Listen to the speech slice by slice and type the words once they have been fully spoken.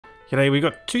G'day, we've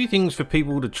got two things for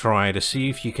people to try to see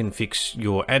if you can fix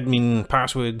your admin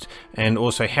passwords and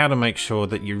also how to make sure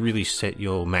that you really set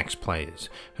your max players.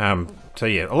 So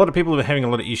yeah, a lot of people are having a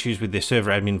lot of issues with their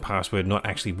server admin password not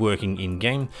actually working in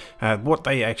game. What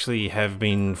they actually have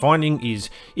been finding is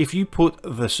if you put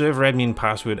the server admin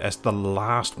password as the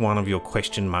last one of your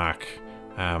question mark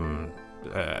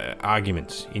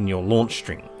arguments in your launch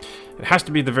string. It has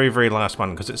to be the very, very last one,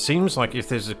 because it seems like if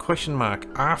there's a question mark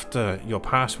after your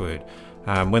password,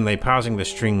 when they're parsing the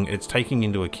string, it's taking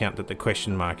into account that the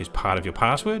question mark is part of your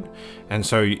password, and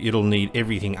so it'll need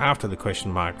everything after the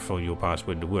question mark for your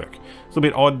password to work. It's a little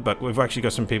bit odd, but we've actually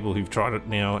got some people who've tried it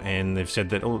now, and they've said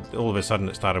that all of a sudden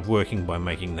it started working by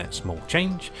making that small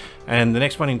change. And the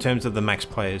next one, in terms of the max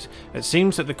players, it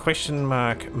seems that the question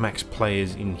mark max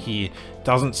players in here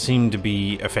doesn't seem to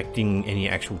be affecting any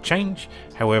actual change.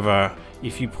 However,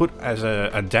 if you put as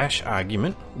a dash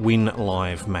argument win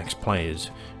live max players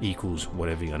equals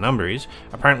whatever your number is,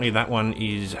 apparently that one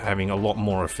is having a lot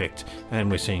more effect,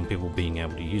 and we're seeing people being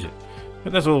able to use it.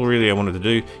 But that's all really I wanted to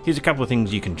do. Here's a couple of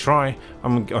things you can try.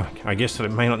 I guess that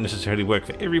it may not necessarily work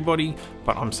for everybody,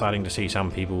 but I'm starting to see some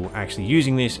people actually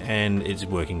using this and it's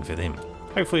working for them.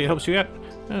 Hopefully it helps you out,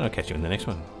 and I'll catch you in the next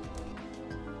one.